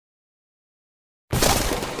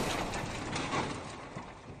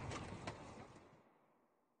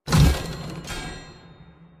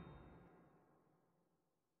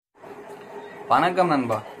வணக்கம்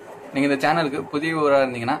நண்பா. நீங்க இந்த சேனலுக்கு புதியவரா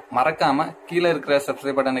இருந்தீங்கன்னா மறக்காம கீழே இருக்கிற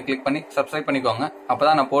சப்ஸ்கிரைப் பட்டனை கிளிக் பண்ணி சப்ஸ்கிரைப் பண்ணிக்கோங்க.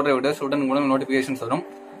 அப்பதான் நான் போடுற வீடியோஸ் உடனுக்குடன் நோட்டிபிகேஷன்ஸ் வரும்.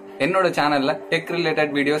 என்னோட சேனல்ல டெக்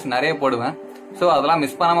ரிலேட்டட் வீடியோஸ் நிறைய போடுவேன். ஸோ அதெல்லாம்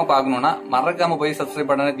மிஸ் பண்ணாம பார்க்கணும்னா மறக்காம போய் சப்ஸ்கிரைப்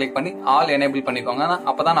பட்டனை கிளிக் பண்ணி ஆல் எனேபிள் பண்ணிக்கோங்க.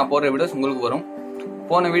 அப்பதான் நான் போடுற வீடியோஸ் உங்களுக்கு வரும்.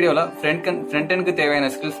 போன வீடியோல ஃப்ரண்ட் எண்டுக்கு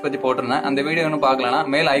தேவையான ஸ்கில்ஸ் பத்தி போட்டிருந்தேன். அந்த வீடியோ இன்னும் பார்க்கலன்னா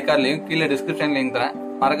மேல் ஐகார்ட்லயும் கீழே டிஸ்கிரிப்ஷன் லிங்க் தரேன்,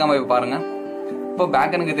 மறக்காம போய் பாருங்க. இப்போ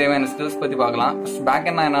பேக்கெண்டுக்கு தேவையான ஸ்கில்ஸ் பத்தி பார்க்கலாம்.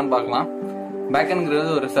 பேக்கெண்ட்னா என்னன்னு பார்க்கலாம்.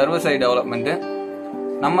 பேக்கெண்ட்ங்கிறது ஒரு சர்வர் சைட் டெவலப்மெண்ட்.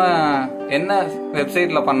 நம்ம என்ன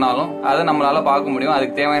வெப்சைட்ல பண்ணாலும் அதை நம்மளால பார்க்க முடியும்.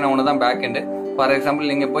 அதுக்கு தேவையான ஒன்று தான் பேக்கெண்டு. ஃபார்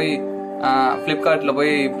எக்ஸாம்பிள், நீங்க போய் பிளிப்கார்ட்ல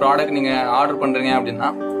போய் ப்ராடக்ட் நீங்க ஆர்டர் பண்றீங்க அப்படின்னா,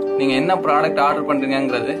 நீங்க என்ன ப்ராடக்ட் ஆர்டர்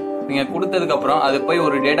பண்றீங்கிறது நீங்க கொடுத்ததுக்கு அப்புறம் அது போய்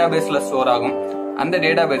ஒரு டேட்டா பேஸ்ல ஸ்டோர் ஆகும். அந்த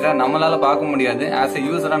டேட்டா பேஸை நம்மளால பார்க்க முடியாது. ஆஸ் எ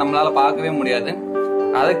யூசரா நம்மளால பார்க்கவே முடியாது.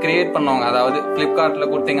 அதை கிரியேட் பண்ணுவாங்க. அதாவது பிளிப்கார்ட்ல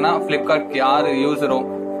கொடுத்தீங்கன்னா பிளிப்கார்ட் யாரு யூசரோ,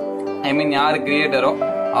 ஐ மீன் யாரு கிரியேட்டரோ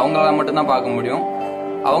அவங்களால மட்டும்தான் பார்க்க முடியும்.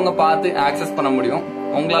 அவங்க பார்த்து ஆக்சஸ் பண்ண முடியும்,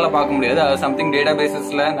 உங்களால பார்க்க முடியாது. அது சம்திங் டேட்டா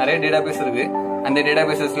பேசஸ்ல நிறைய டேட்டா பேஸ் இருக்கு. அந்த டேட்டா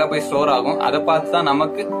பேசஸ்ல போய் ஸ்டோர் ஆகும். அதை பார்த்து தான்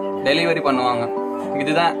நமக்கு டெலிவரி பண்ணுவாங்க.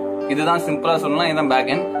 இதுதான் சிம்பிளா சொல்லலாம். இதுதான்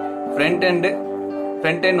பேக் எண்ட். ஃப்ரண்ட்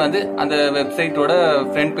எண்ட் வந்து அந்த வெப்சைட்டோட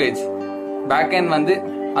ஃப்ரண்ட் பேஜ். பேக் எண்ட் வந்து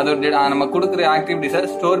அதோட நம்ம கொடுக்குற ஆக்டிவிட்டிஸை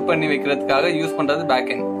ஸ்டோர் பண்ணி வைக்கிறதுக்காக யூஸ் பண்றது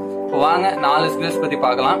பேக் எண்ட். வாங்க 4 ஸ்கில்ஸ் பத்தி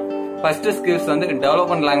பார்க்கலாம். ஃபர்ஸ்ட் ஸ்கில்ஸ் வந்து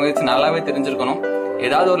டெவலப்மெண்ட் லாங்குவேஜ் நல்லாவே தெரிஞ்சிருக்கணும்.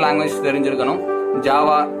 ஏதாவது ஒரு லாங்குவேஜ் தெரிஞ்சிருக்கணும்.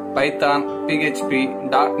 Java, Python, PHP,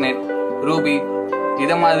 .NET, Ruby,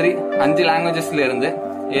 இத மாதிரி 5 லாங்குவேஜஸ்ல இருந்து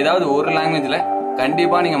ஏதாவது ஒரு லாங்குவேஜ்ல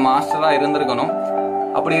கண்டிப்பா நீங்க மாஸ்டரா இருந்திருக்கணும்.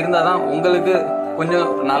 அப்படி இருந்தாதான் உங்களுக்கு கொஞ்சம்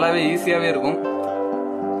நல்லாவே ஈஸியாவே இருக்கும்.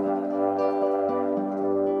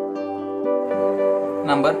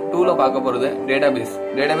 நம்பர் 2ல பார்க்க போறது டேட்டாபேஸ்.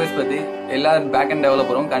 டேட்டாபேஸ் பத்தி எல்லா பேக்கெண்ட்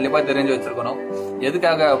டெவலப்பரும் கண்டிப்பா தெரிஞ்சு வச்சிருக்கணும்.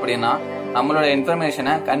 எதுக்காக அப்படின்னா, நம்மளோட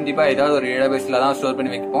இன்ஃபர்மேஷனை கண்டிப்பா ஏதாவது ஒரு டேட்டாபேஸ்ல தான் ஸ்டோர்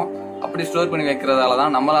பண்ணி வைப்போம். அப்படி ஸ்டோர் பண்ணி வைக்கிறதால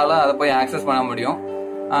தான் நம்மளால அதை போய் ஆக்சஸ் பண்ண முடியும்.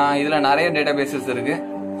 இதுல நிறைய டேட்டாபேசஸ் இருக்கு.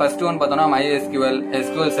 ஃபர்ஸ்ட் ஒன் பார்த்தோம்னா MySQL,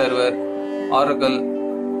 SQL server, Oracle,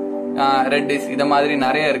 Redis, இத மாதிரி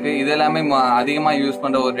நிறைய இருக்கு. இது எல்லாமே அதிகமா யூஸ்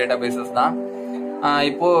பண்ற ஒரு டேட்டாபேசஸ் தான்.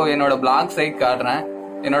 இப்போ என்னோட பிளாக் சைட் காட்டுறேன்.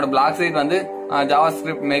 என்னோட பிளாக் சைட் வந்து ஜாவா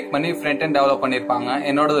ஸ்கிரிப்ட் மேக் பண்ணி ஃப்ரண்ட் எண்ட் டெவலப் பண்ணிருப்பாங்க.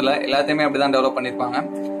 என்னோடதுல எல்லாத்தையுமே அப்படிதான் டெவலப் பண்ணிருப்பாங்க.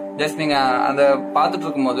 ஜஸ்ட் நீங்க அதை பார்த்துட்டு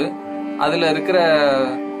இருக்கும் போது அதுல இருக்கிற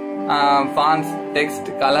ஃபான்ட்ஸ், டெக்ஸ்ட்,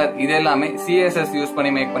 கலர் இது எல்லாமே CSS யூஸ்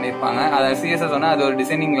பண்ணி மேக் பண்ணிருப்பாங்க. அது CSS சொன்னா அது ஒரு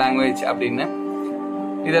டிசைனிங் லாங்குவேஜ் அப்படின்னு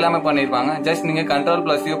இது எல்லாமே பண்ணிருப்பாங்க. ஜஸ்ட் நீங்க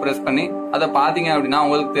Ctrl+U பிரஸ் பண்ணி அதை பாத்தீங்க அப்படின்னா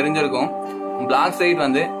உங்களுக்கு தெரிஞ்சிருக்கும். பிளாக் சைட்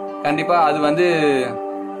வந்து கண்டிப்பா அது வந்து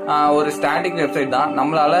ஒரு ஸ்டாட்டிக் வெப்சைட் தான்.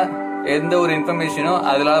 நம்மளால எந்த ஒரு இன்ஃபர்மேஷனும்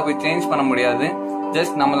அதுல போய் சேஞ்ச் பண்ண முடியாது.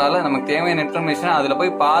 ஜஸ்ட் நம்மளால நமக்கு தேவையான இன்ஃபர்மேஷன் அதுல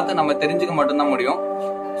போய் பார்த்து நம்ம தெரிஞ்சுக்க மட்டும்தான் முடியும்.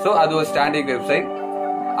 ஸோ அது ஒரு ஸ்டாட்டிக் வெப்சைட்.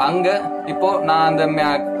 அங்க இப்போ நான்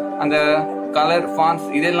அந்த கலர், ஃபான்ட்ஸ்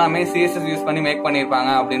இது எல்லாமே CSS யூஸ் பண்ணி மேக் பண்ணிருப்பாங்க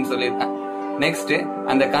அப்படின்னு சொல்லியிருக்கேன். நெக்ஸ்ட்,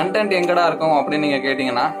 அந்த கண்டென்ட் எங்கடா இருக்கும் அப்படின்னு நீங்க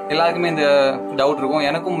கேட்டீங்கன்னா எல்லாருக்குமே இந்த டவுட் இருக்கும்.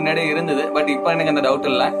 எனக்கும் முன்னாடியே இருந்தது, பட் இப்போ எனக்கு அந்த டவுட்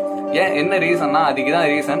இல்லை. என்ன ரீசன்னா, அதுக்குதான்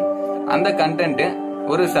ரீசன். அந்த கண்டென்ட்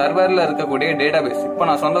ஒரு சர்வர்ல இருக்கக்கூடிய டேட்டாபேஸ். இப்போ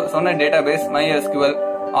நான் சொன்ன டேட்டாபேஸ் MySQL,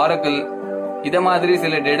 Oracle இத மாதிரி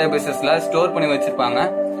சில டேட்டாபேசஸ்ல ஸ்டோர் பண்ணி வச்சிருப்பாங்க.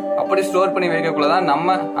 அப்படி ஸ்டோர் பண்ணி வைக்கக்குள்ளதான்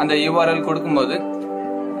நம்ம அந்த URL கொடுக்கும்போது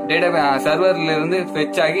சர்வர்ல இருந்து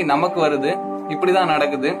ஃபெச் ஆகி நமக்கு வருது. இப்படிதான்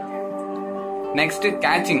நடக்குது. நெக்ஸ்ட்,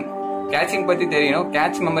 கேச்சிங் பத்தி தெரியணும்.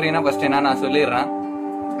 கேட்ச் மெமரினா ஃபர்ஸ்ட் என்ன நான் சொல்லிடுறேன்.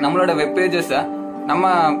 நம்மளோட வெப் பேஜஸ் நம்ம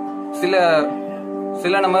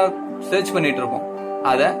சில நம்ம சர்ச் பண்ணிட்டு இருப்போம்.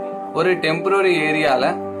 அத ஒரு டெம்பரரி ஏரியால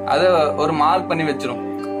அதை ஒரு மார்க் பண்ணி வச்சிரும்.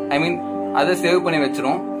 ஐ மீன் அதை சேவ் பண்ணி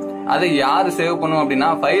வச்சிரும். அதை யாரு சேவ் பண்ணும் அப்படின்னா,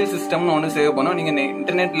 ஃபைல் சிஸ்டம்னு ஒன்று சேவ் பண்ணும். நீங்க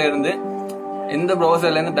இன்டர்நெட்ல இருந்து எந்த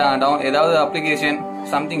ப்ரௌசர்ல இருந்து ஏதாவது அப்ளிகேஷன்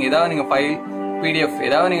சம்திங் ஏதாவது நீங்க ஃபைல், PDF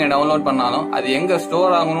ஏதாவது நீங்க டவுன்லோட் பண்ணாலும் அது எங்க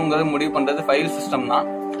ஸ்டோர் ஆகணுங்கிறது முடிவு பண்றது ஃபைல் சிஸ்டம் தான்.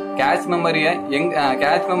 கேட்ச்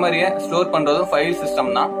மெமரியை ஸ்டோர் பண்றதும் ஃபைல்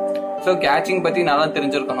சிஸ்டம் தான். ஸோ கேட்சிங் பத்தி நல்லா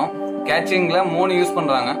தெரிஞ்சிருக்கணும். கேட்சிங்ல 3 யூஸ்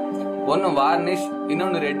பண்றாங்க. ஒன்னு வார்னிஷ்,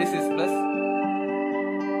 இன்னொன்னு Redis பிளஸ்,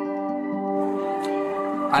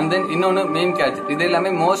 அண்ட் தென் இன்னொன்னு மெயின் கேட்ச். இது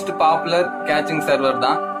எல்லாமே மோஸ்ட் பாப்புலர் கேட்சிங் சர்வர்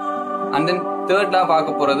தான். அண்ட் தென் தேர்ட்லா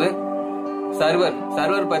பார்க்க போறது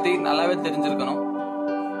சர்வர் பத்தி நல்லாவே தெரிஞ்சிருக்கணும்.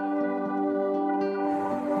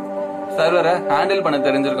 சர்வரை ஹேண்டில் பண்ண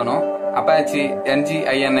தெரிஞ்சிருக்கணும். Apache,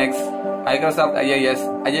 NGINX, Microsoft IIS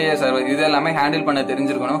server இது எல்லாமே ஹேண்டில் பண்ண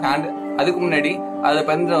தெரிஞ்சிருக்கணும். அதுக்கு முன்னாடி அதை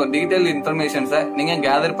பத்தி டீடைல் இன்ஃபர்மேஷன்ஸை நீங்க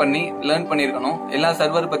கேதர் பண்ணி லேர்ன் பண்ணிருக்கணும். எல்லா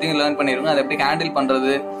சர்வர் பத்தியும் லேர்ன் பண்ணிருக்கணும். அதை எப்படி ஹேண்டில்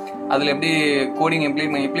பண்றது, அதுல எப்படி கோடிங்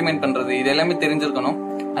இம்ப்ளிமெண்ட் பண்றது, இது எல்லாமே தெரிஞ்சிருக்கணும்.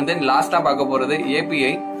 அண்ட் தென் லாஸ்டா பார்க்க போறது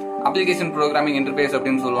API, அப்ளிகேஷன் ப்ரோக்ராமிங் இன்டர்ஃபேஸ்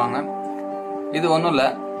அப்படின்னு சொல்லுவாங்க. இது ஒன்றும் இல்லை,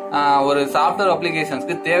 ஒரு சாஃப்ட்வேர்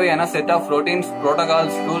அப்ளிகேஷன்ஸ்க்கு தேவையான set of routines,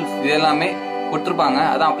 protocols, tools இது எல்லாமே கொடுத்துருப்பாங்க.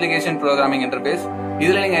 அதான் அப்ளிகேஷன் ப்ரோக்ராமிங் இன்டர்ஃபேஸ்.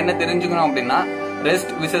 இதுல நீங்க என்ன தெரிஞ்சுக்கணும் அப்படின்னா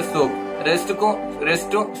ரெஸ்ட் விசஸ் சோப்,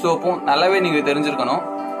 ரெஸ்ட்டும் சோப்பும் நல்லாவே நீங்க தெரிஞ்சிருக்கணும்.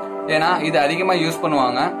 ஏன்னா இது அதிகமா யூஸ்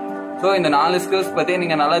பண்ணுவாங்க. ஸோ இந்த 4 ஸ்கில்ஸ் பத்தி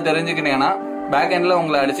நீங்க நல்லா தெரிஞ்சுக்கிட்டீங்கன்னா பேக் எண்ட்ல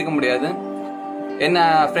உங்களை அடிச்சுக்க முடியாது. என்ன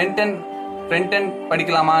ஃப்ரண்ட் எண்ட்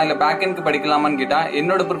படிக்கலாமா இல்ல பேக் எண்ட்க்கு படிக்கலாமான்னு கேட்டா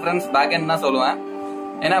என்னோட ப்ரிஃபரன்ஸ் பேக் எண்ட் தான் சொல்லுவேன்.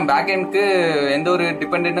 ஏன்னா பேக் எண்ட்க்கு எந்த ஒரு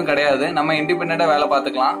டிபெண்டும் கிடையாது, நம்ம இண்டிபெண்டா வேலை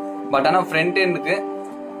பார்த்துக்கலாம். பட் ஆனா ஃப்ரண்ட் எண்டுக்கு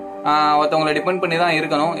ஒருத்தவங்களை டிபெண்ட் பண்ணி தான்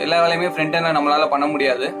இருக்கணும். எல்லா வேலையுமே ஃப்ரண்ட் எண்ட்ல நம்மளால பண்ண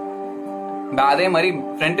முடியாது. அதே மாதிரி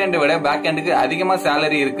ஃப்ரண்ட் எண்டை விட பேக் எண்டுக்கு அதிகமா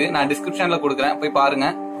சேலரி இருக்கு. நான் டிஸ்கிரிப்ஷன்ல கொடுக்குறேன், போய் பாருங்க.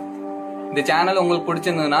 இந்த சேனல் உங்களுக்கு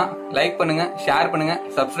பிடிச்சிருந்ததுன்னா லைக் பண்ணுங்க, ஷேர் பண்ணுங்க,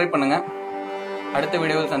 சப்ஸ்கிரைப் பண்ணுங்க. அடுத்த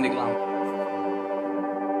வீடியோவில் சந்திக்கலாம்.